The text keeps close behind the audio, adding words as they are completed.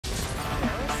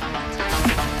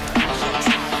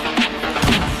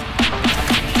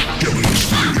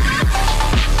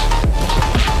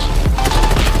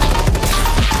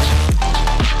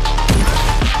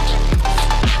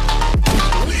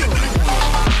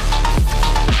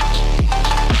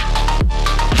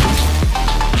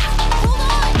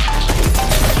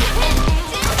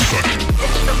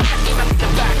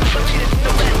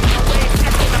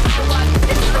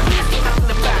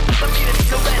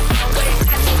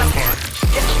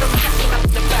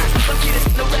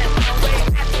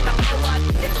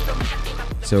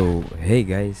So hey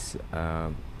guys,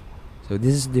 so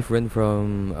this is different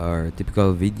from our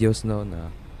typical videos, no, na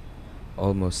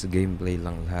almost gameplay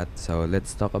lang lahat. So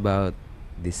let's talk about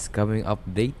this coming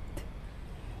update,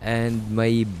 and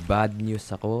may bad news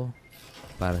ako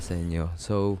para sa inyo.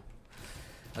 So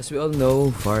as we all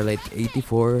know, Farlight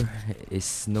 84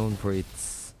 is known for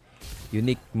its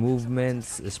unique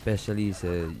movements, especially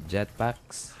sa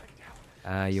jetpacks.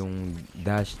 Yung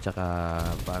dash tsaka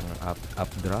parang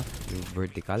updraft, yung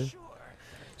vertical.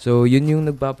 So yun yung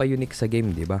nagpapa-unique sa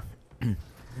game, di ba?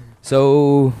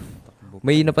 So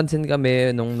may napansin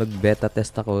kami nung nag-beta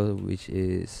test ako, which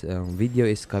is video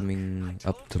is coming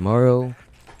up tomorrow.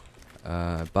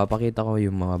 Papakita ko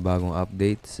yung mga bagong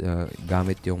updates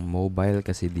gamit yung mobile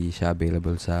kasi di siya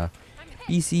available sa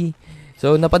PC.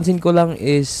 So napansin ko lang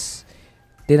is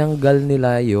tinanggal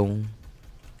nila yung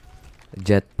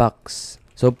jetpacks.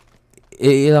 So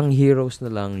ilang heroes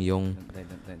na lang yung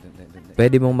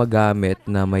pwede mong magamit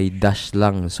na may dash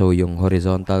lang. So yung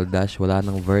horizontal dash, wala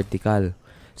nang vertical.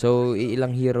 So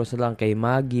ilang heroes na lang. Kay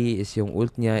Magi is yung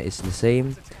ult niya is the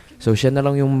same. So siya na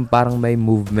lang yung parang may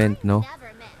movement, no?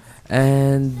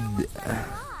 And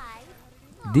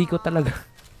di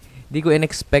ko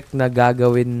in-expect na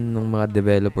gagawin ng mga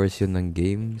developers yun ng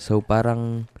game. So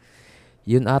parang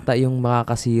yun ata yung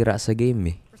makakasira sa game,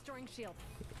 eh.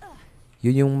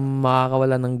 Yun yung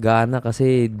makakawala ng gana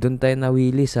kasi doon tayo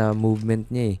nawili sa movement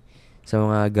niya, eh. Sa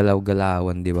mga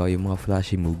galaw-galawan, di ba? Yung mga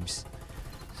flashy moves.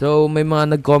 So may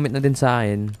mga nag-comment na din sa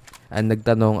akin and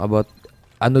nagtanong about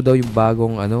ano daw yung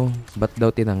bagong ba't daw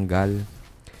tinanggal.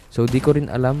 So di ko rin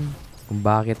alam kung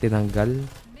bakit tinanggal.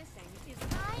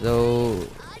 So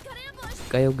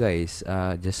kayo guys,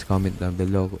 just comment down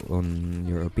below on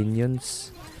your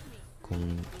opinions.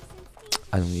 Kung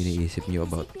anong naisip nyo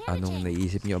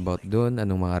about doon,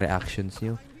 anong mga reactions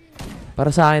nyo. Para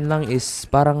sa akin lang is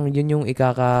parang yun yung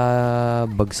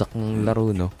ikakabagsak ng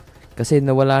laro, no? Kasi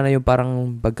nawala na yung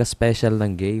parang pagka-special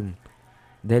ng game.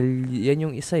 Dahil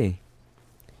yan yung isa, eh.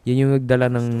 Yan yung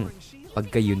nagdala ng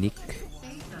pagka-unique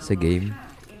sa game.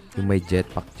 Yung may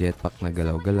jetpack na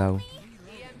galaw-galaw.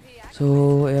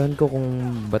 So, ewan ko kung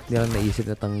ba't nila naisip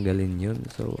na tanggalin yun.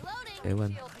 So,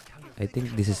 ewan. I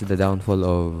think this is the downfall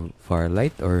of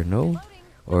Farlight or no?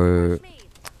 Or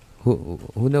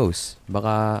who knows?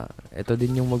 Baka ito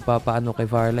din yung magpapaano kay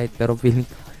Farlight, pero feeling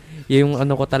yung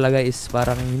ko talaga is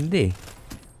parang hindi.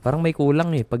 Parang may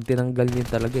kulang, eh pag tinanggal niyo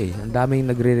talaga, eh. Ang daming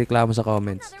nagrereklamo sa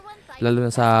comments. Lalo na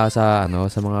sa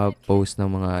mga post ng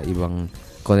mga ibang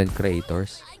content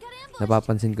creators.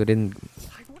 Napapansin ko din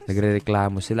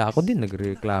nagrereklamo sila. Ako din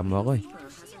nagrereklamo ako, eh.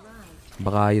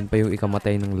 Baka yun pa yung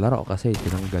ikamatay ng laro kasi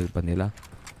tinanggal pa nila.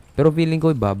 Pero feeling ko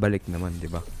babalik naman, di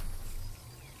ba?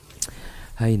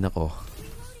 Ay nako.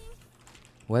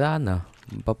 Wala na.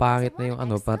 Papangit na yung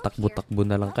patakbo-takbo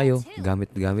na lang kayo.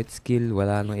 Gamit-gamit skill.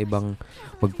 Wala nang ibang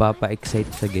magpapa-excite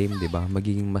sa game, di ba?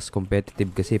 Magiging mas competitive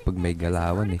kasi pag may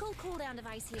galawan, eh.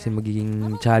 Kasi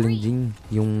magiging challenging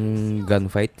yung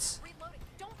gunfights.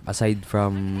 Aside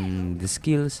from the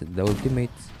skills, the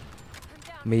ultimates,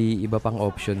 may iba pang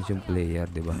options yung player,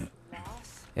 di ba?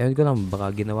 Ewan ko lang,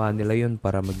 baka ginawa nila yun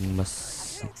para maging mas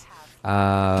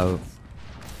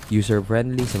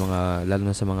user-friendly sa mga, lalo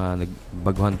na sa mga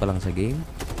nagbaguhan pa lang sa game.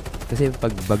 Kasi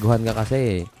pag baguhan ka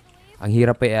kasi, ang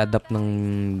hirap pa i-adapt ng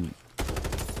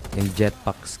yung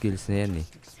jetpack skills na yan, eh.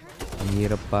 Ang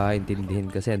hirap pa intindihin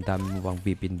kasi ang dami mo pang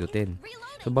pipindutin.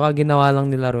 So baka ginawa lang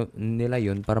nila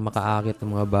yun para makaakit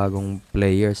ng mga bagong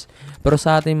players. Pero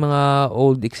sa ating mga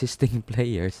old existing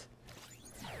players,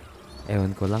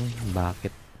 ewan ko lang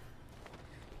bakit.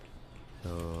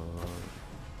 So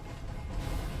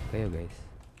kayo guys,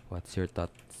 what's your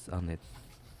thoughts on it?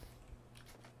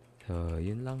 So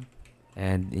yun lang.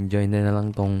 And enjoy na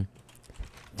lang tong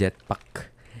jetpack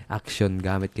action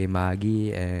gamit kay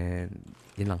Magi. And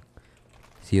yun lang.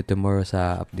 See you tomorrow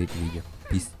sa update video.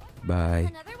 Peace. Bye.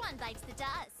 Another one bites the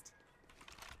dust.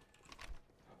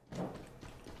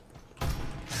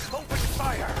 Open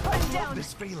fire! I love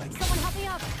this feeling. Someone help me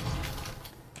up.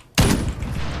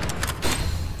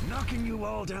 Knocking you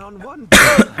all down one.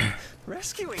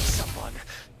 Rescuing someone.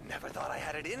 Never thought I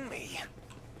had it in me.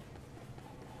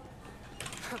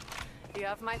 You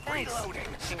have my thanks. Reloading.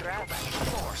 Congrats. Go back to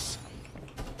force.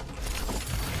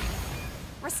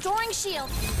 Restoring shield.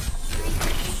 I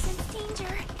sense danger.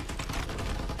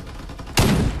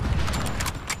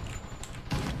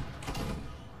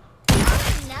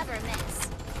 Never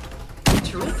miss.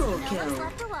 Triple No kill. one's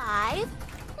left alive.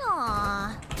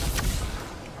 Aww.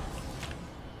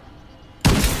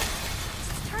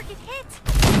 Target hit.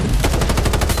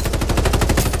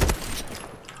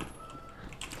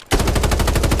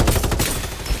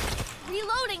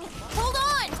 Reloading.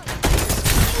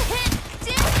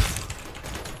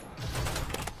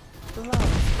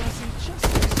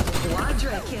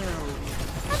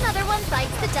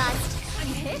 dust. I'm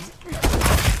hit.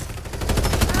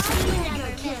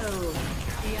 Mega kill.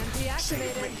 EMP Save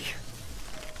activated. me.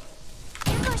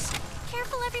 Ambush.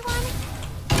 Careful, everyone.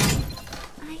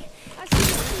 I see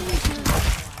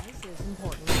the is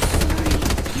important.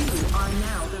 You are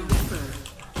now the Reaper.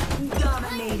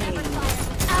 Dominating.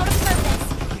 Out of focus.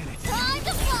 Time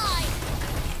to fly.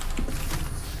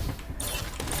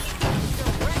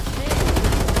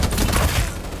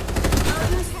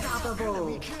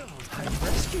 Unstoppable. I'm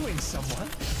rescuing someone.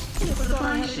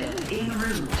 Supply ship en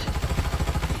route.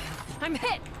 I'm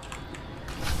hit.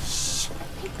 Shh.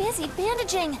 Be busy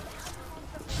bandaging.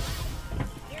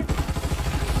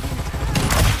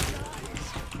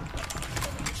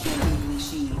 Killing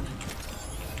machine.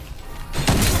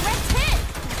 Direct hit.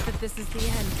 But this is the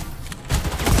end.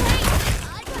 Hey,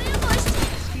 I got ambushed.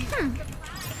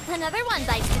 Another one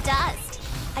bites the dust.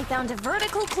 I found a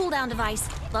vertical cooldown device.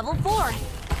 Level 4.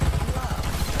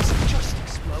 Does it just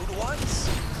explode once?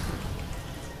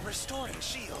 Restoring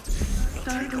shield.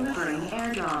 Start delivering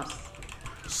airdrops.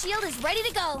 Shield is ready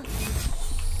to go.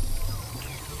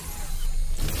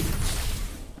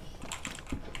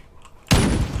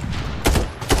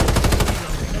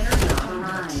 Airdrop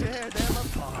arrived. Tear them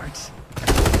apart.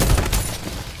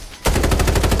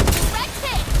 Direct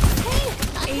hit. Hey,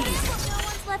 I hope no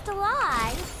one's left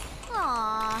alive.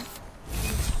 Aww.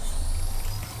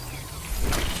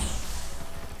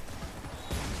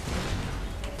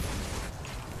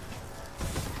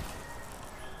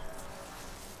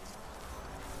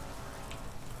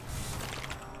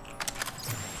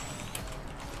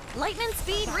 Lightning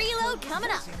speed reload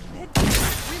coming up.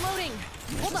 Reloading.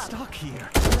 Hold up. Stuck here.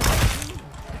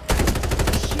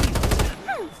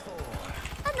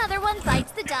 Another one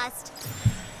bites the dust.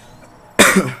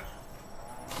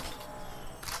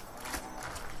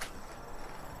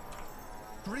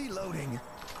 Reloading.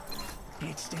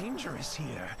 It's dangerous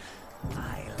here.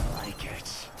 I like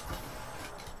it.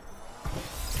 I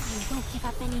won't give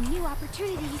up any new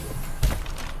opportunities.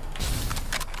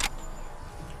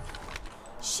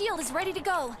 Shield is ready to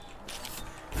go.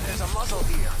 There's a muzzle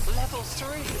here. Level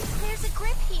 3. There's a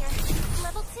grip here.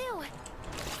 Level 2.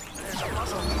 There's a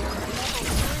muzzle here. Level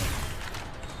 3.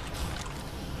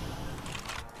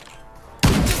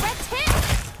 Direct hit.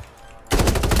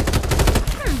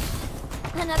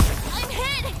 Another. I'm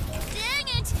hit. Dang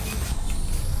it.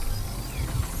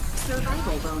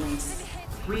 Survival bonus.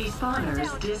 Respawners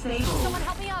Someone disabled.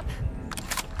 help me up.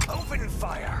 Open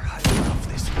fire. I love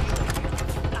this feeling.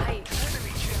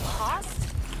 Enemy kill. Lost?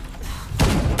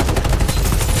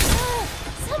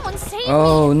 Someone save me.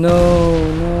 Oh no,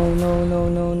 no, no, no,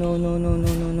 no, no, no, no, no,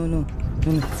 no, no, no.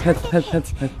 No, no. Help, help, help,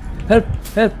 help, help,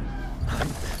 help.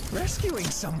 Rescuing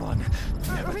someone.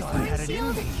 Never thought I had it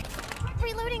in me.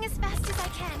 Reloading as fast as I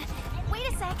can. Wait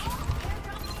a sec.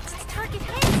 Target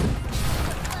hit.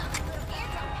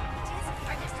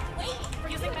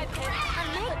 Using med kit. A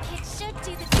med kit should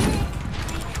do the trick.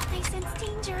 I sense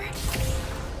danger.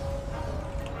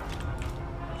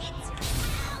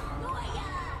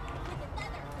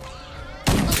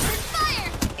 Open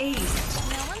fire! Ace.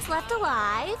 No one's left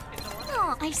alive.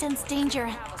 Oh, I sense danger.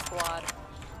 Squad.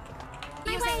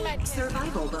 My Using way. med kit.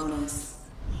 Survival bonus.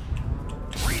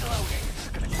 Reloading.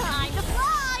 Time to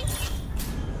fly!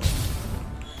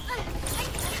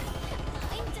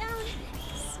 I'm down.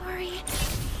 Sorry.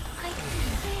 I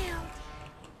failed.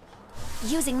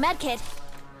 Using medkit.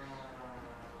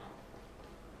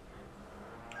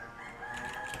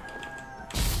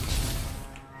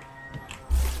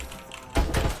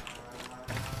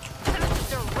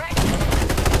 Direct.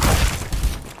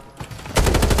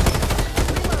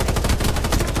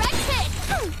 Direct hit!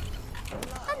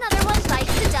 Another one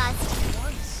bites the dust.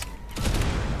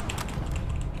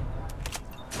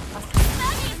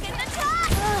 Maggie's getting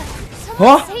attacked!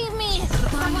 Someone Huh? save me!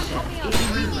 Supply ship en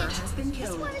route has been This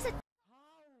killed. one is a...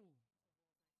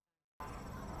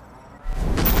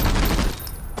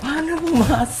 Paano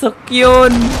pumasok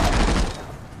yun?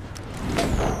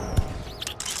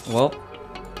 Well,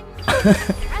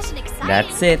 fresh and exciting.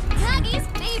 that's it. Maggie